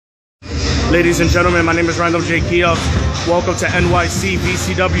Ladies and gentlemen, my name is Random J. Kia. Welcome to NYC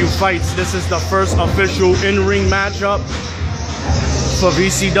VCW Fights. This is the first official in-ring matchup for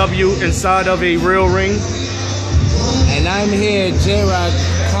VCW inside of a real ring. And I'm here, J-Rock,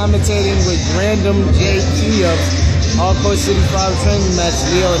 commentating with Random J. Kia. Hardcore City 5 training match,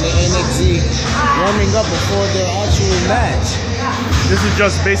 Leo and the NXZ, warming up before their actual match. This is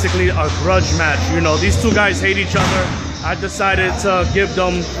just basically a grudge match. You know, these two guys hate each other. I decided to give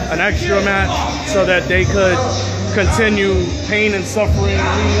them an extra match so that they could continue pain and suffering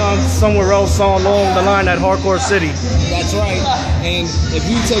leading on somewhere else along the line at Hardcore City. That's right. And if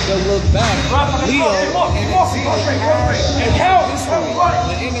you take a look back, Leo the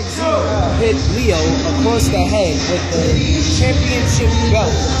NXZ hit Leo across the head with the championship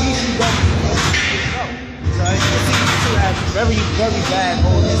belt. So you see these two have very, very bad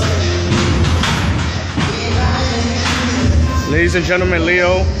old history. Ladies and gentlemen,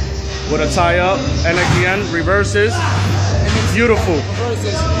 Leo with a tie-up, NXZN reverses. Beautiful.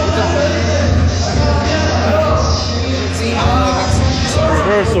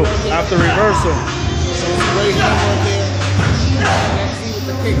 Reversal after reversal.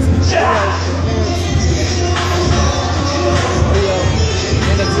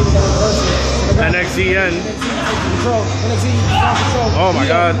 NXZN. Oh my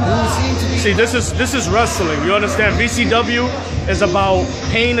God. See, this is wrestling. You understand? VCW is about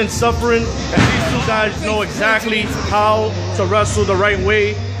pain and suffering, and these two guys know exactly how to wrestle the right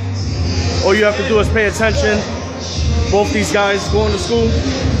way. All you have to do is pay attention. Both these guys going to school.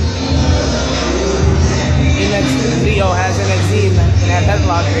 Leo has NXZ in that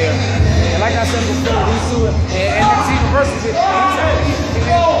headlock there. And like I said before, these two, NXZ reverses it.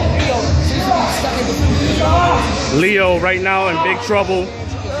 Leo right now in big trouble.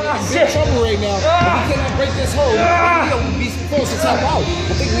 Big trouble right now. If we cannot break this hold, Leo would be forced to tap out.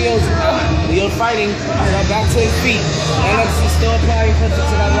 I think Leo's fighting back to his feet. NXZ still applying pressure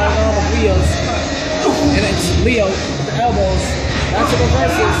to that right arm of Leo's. And it's Leo with the elbows. Back to the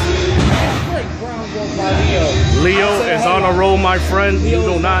reverses. Great ground work by Leo. Leo is on a roll, my friend. You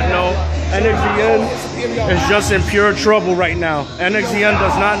do not know. NXZN is just in pure trouble right now. NXZN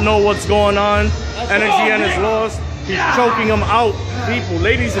does not know what's going on. NXZN is lost. He's choking him out. People,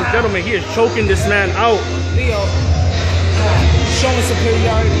 ladies and gentlemen, he is choking this man out. Leo showing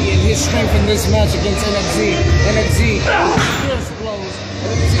superiority in his strength in this match against NXZ. NXZ fierce blows.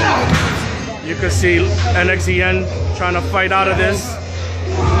 You can see NXZN trying to fight out of this.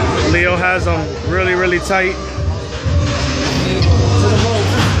 Leo has him really, really tight. To the rope.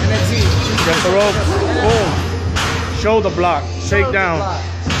 NXZ. Get the rope. Boom. Shoulder block. Takedown.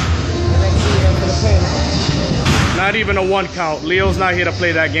 Not even a 1 count. Leo's not here to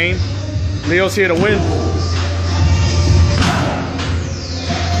play that game. Leo's here to win.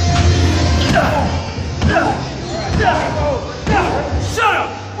 Shut up!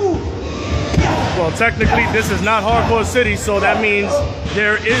 Well, technically, this is not Hardcore City, so that means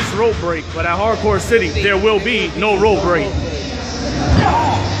there is rope break. But at Hardcore City, there will be no rope break.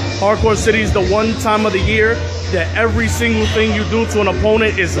 Hardcore City is the one time of the year that every single thing you do to an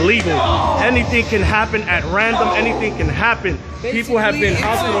opponent is legal. Anything can happen at random. Anything can happen. People have been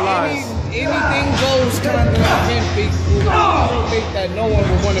hospitalized. Anything goes kind of event. People think that no one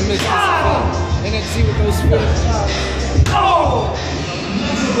would want to miss this event. NXZ with those spirits.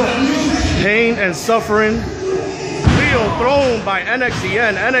 Pain and suffering. Leo thrown by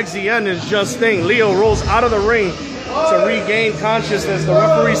NXZN. NXZN is just thing. Leo rolls out of the ring to regain consciousness. The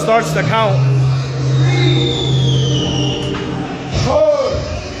referee starts the count.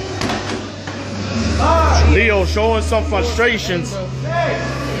 Leo showing some frustrations.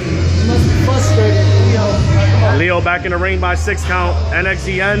 Leo back in the ring by 6 count.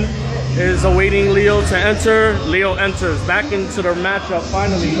 NXZN is awaiting Leo to enter. Leo enters back into the matchup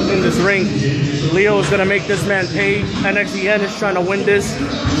finally in this ring. Leo is gonna make this man pay. NXZN is trying to win this.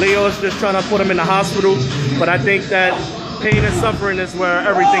 Leo is just trying to put him in the hospital. But I think that pain and suffering is where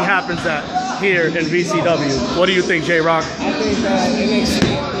everything happens at here in VCW. What do you think, J-Rock? I think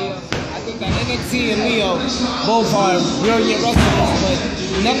that NXZ and Leo both are brilliant wrestlers, but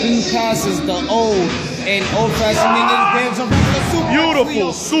nothing passes the old and old-fashioned Indian dance of suplex.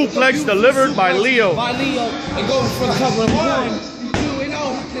 Beautiful suplex delivered by Leo. By Leo, and goes for the cover. 1, 2, and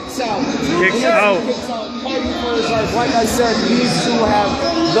kicks out. Kicks out. Fighting for his life. Like I said, these two have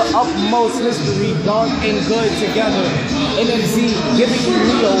the utmost history, dark and good together. NXZ giving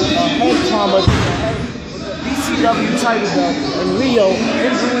Leo a head trauma to the head with the VCW title belt, and Leo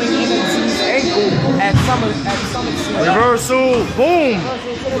injuring NXZ's ankle at SummerSlam. Reversal, boom.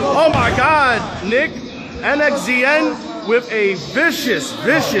 Oh my God, Nick. NXZN with a vicious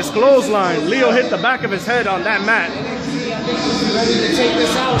clothesline. Leo hit the back of his head on that mat. Ready to take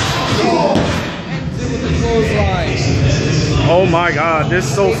this out. With the clothesline. Oh my God, this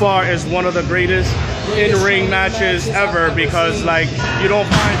so far is one of the greatest in-ring matches ever, because like you don't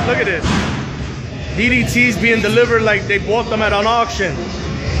find, look at this. DDTs being delivered like they bought them at an auction.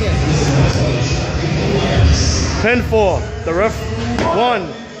 Pinfall, the ref,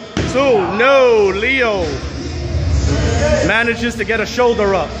 1, 2, no, Leo manages to get a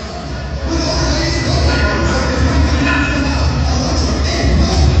shoulder up.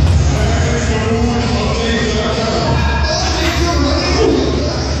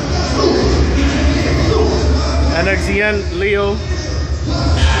 NXZN, Leo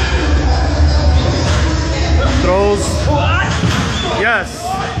throws, yes,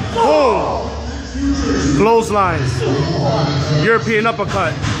 boom, clotheslines, European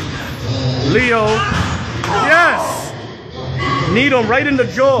uppercut, Leo, yes, need him right in the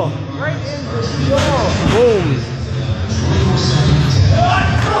jaw, boom,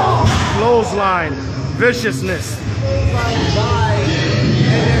 clothesline, viciousness.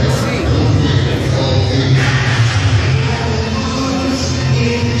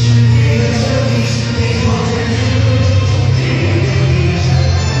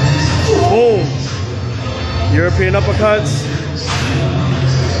 Boom. European uppercuts.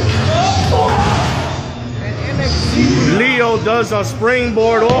 Leo does a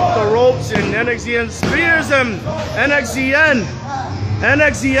springboard off the ropes and NXZN spears him. NXZN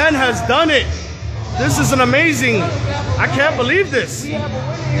has done it. This is an amazing. I can't believe this.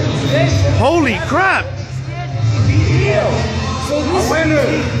 Holy crap. So this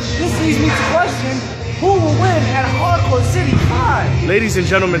leads me to question, who will win at Hardcore City 5? Ladies and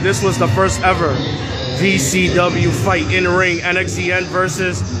gentlemen, this was the first ever VCW fight in ring. NXZN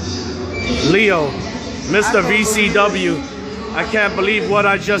versus Leo, Mr. VCW. I can't believe what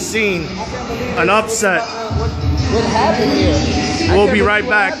I just seen. An upset. What happened here? We'll be right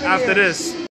back after this.